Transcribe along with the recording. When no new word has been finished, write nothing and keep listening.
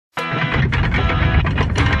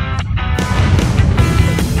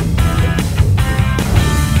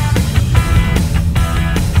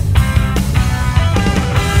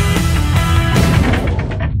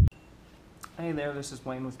this is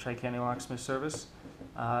Wayne with Tri County Locksmith Service,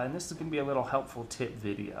 and this is going to be a little helpful tip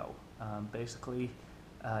video. Basically,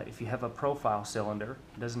 if you have a profile cylinder,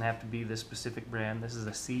 it doesn't have to be this specific brand. This is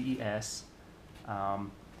a CES,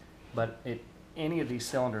 but any of these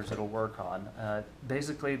cylinders it'll work on.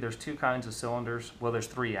 Basically, there's two kinds of cylinders. Well, there's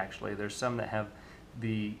three actually. There's some that have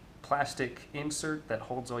the plastic insert that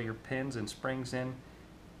holds all your pins and springs in,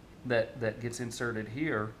 that gets inserted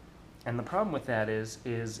here. And the problem with that is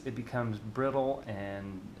it becomes brittle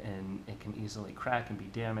and it can easily crack and be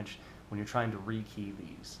damaged when you're trying to rekey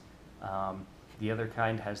these. The other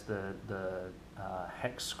kind has the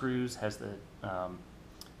hex screws, has the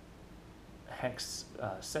hex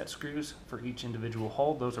set screws for each individual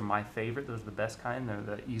hole. Those are my favorite. Those are the best kind. They're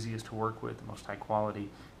the easiest to work with, the most high quality,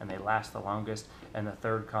 and they last the longest. And the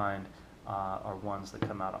third kind are ones that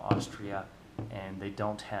come out of Austria, and they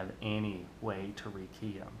don't have any way to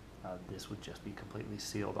rekey them. This would just be completely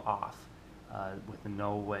sealed off with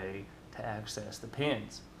no way to access the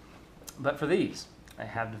pins. But for these, I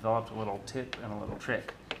have developed a little tip and a little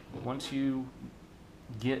trick. Once you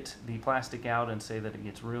get the plastic out and say that it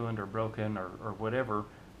gets ruined or broken or whatever,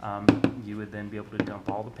 you would then be able to dump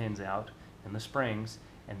all the pins out and the springs,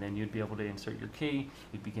 and then you'd be able to insert your key.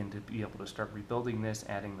 You'd begin to be able to start rebuilding this,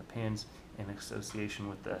 adding the pins in association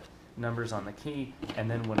with the numbers on the key, and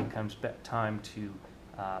then when it comes back time to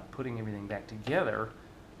putting everything back together,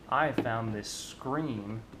 I found this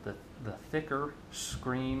screen, the thicker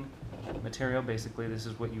screen material. Basically, this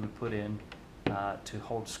is what you would put in to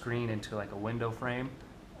hold screen into like a window frame.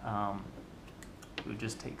 We would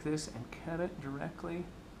just take this and cut it directly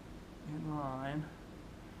in line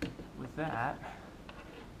with that,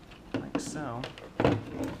 like so.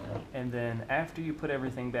 And then after you put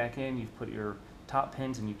everything back in, you've put your top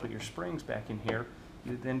pins and you put your springs back in here,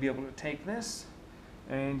 you would then be able to take this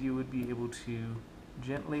and you would be able to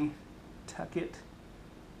gently tuck it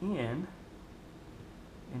in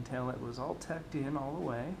until it was all tucked in all the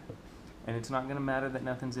way. And it's not going to matter that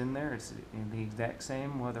nothing's in there. It's the exact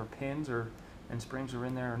same whether pins and springs are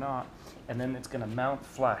in there or not. And then it's going to mount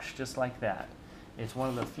flush just like that. It's one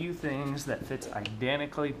of the few things that fits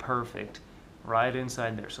identically perfect right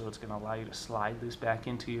inside there. So it's going to allow you to slide this back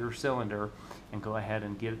into your cylinder and go ahead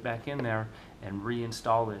and get it back in there and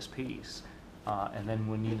reinstall this piece. And then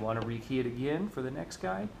when you want to rekey it again for the next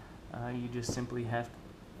guy, you just simply have to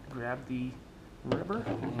grab the rubber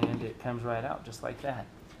and it comes right out just like that.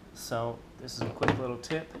 So this is a quick little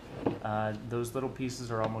tip. Those little pieces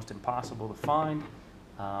are almost impossible to find.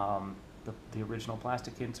 The original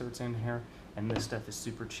plastic inserts in here, and this stuff is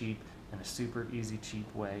super cheap and a super easy,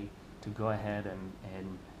 cheap way to go ahead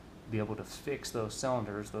and be able to fix those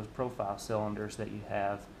cylinders, those profile cylinders that you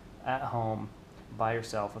have at home by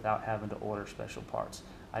yourself without having to order special parts.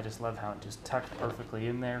 I just love how it just tucks perfectly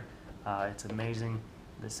in there. It's amazing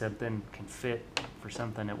that something can fit for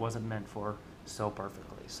something it wasn't meant for so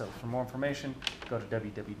perfectly. So for more information, go to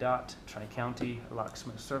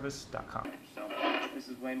www.tricountylocksmithservice.com. So this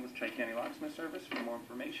is Wayne with Tri County Locksmith Service. For more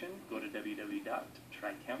information, go to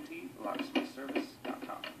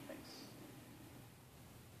www.tricountylocksmithservice.com. Thanks.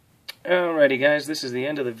 Alrighty guys, this is the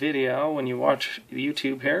end of the video when you watch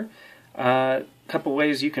YouTube here. A couple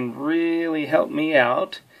ways you can really help me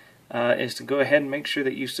out is to go ahead and make sure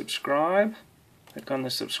that you subscribe. Click on the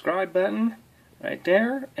subscribe button right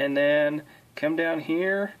there, and then come down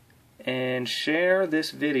here and share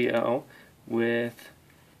this video with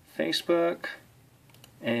Facebook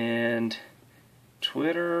and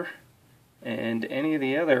Twitter and any of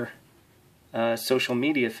the other social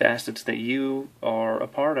media facets that you are a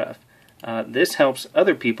part of. This helps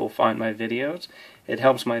other people find my videos. It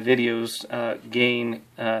helps my videos gain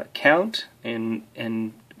count and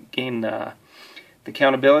gain the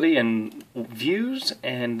countability and views,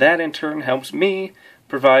 and that in turn helps me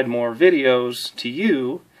provide more videos to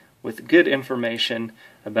you with good information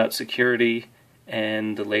about security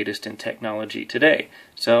and the latest in technology today.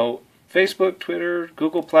 So Facebook, Twitter,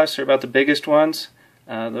 Google Plus are about the biggest ones.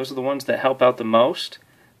 Those are the ones that help out the most.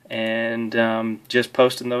 And just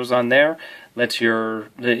posting those on there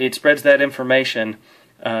it spreads that information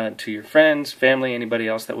to your friends, family, anybody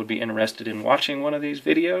else that would be interested in watching one of these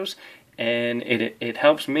videos, and it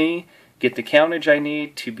helps me get the countage I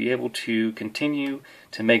need to be able to continue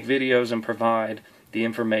to make videos and provide the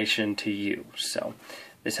information to you. So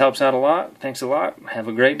this helps out a lot. Thanks a lot. Have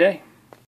a great day.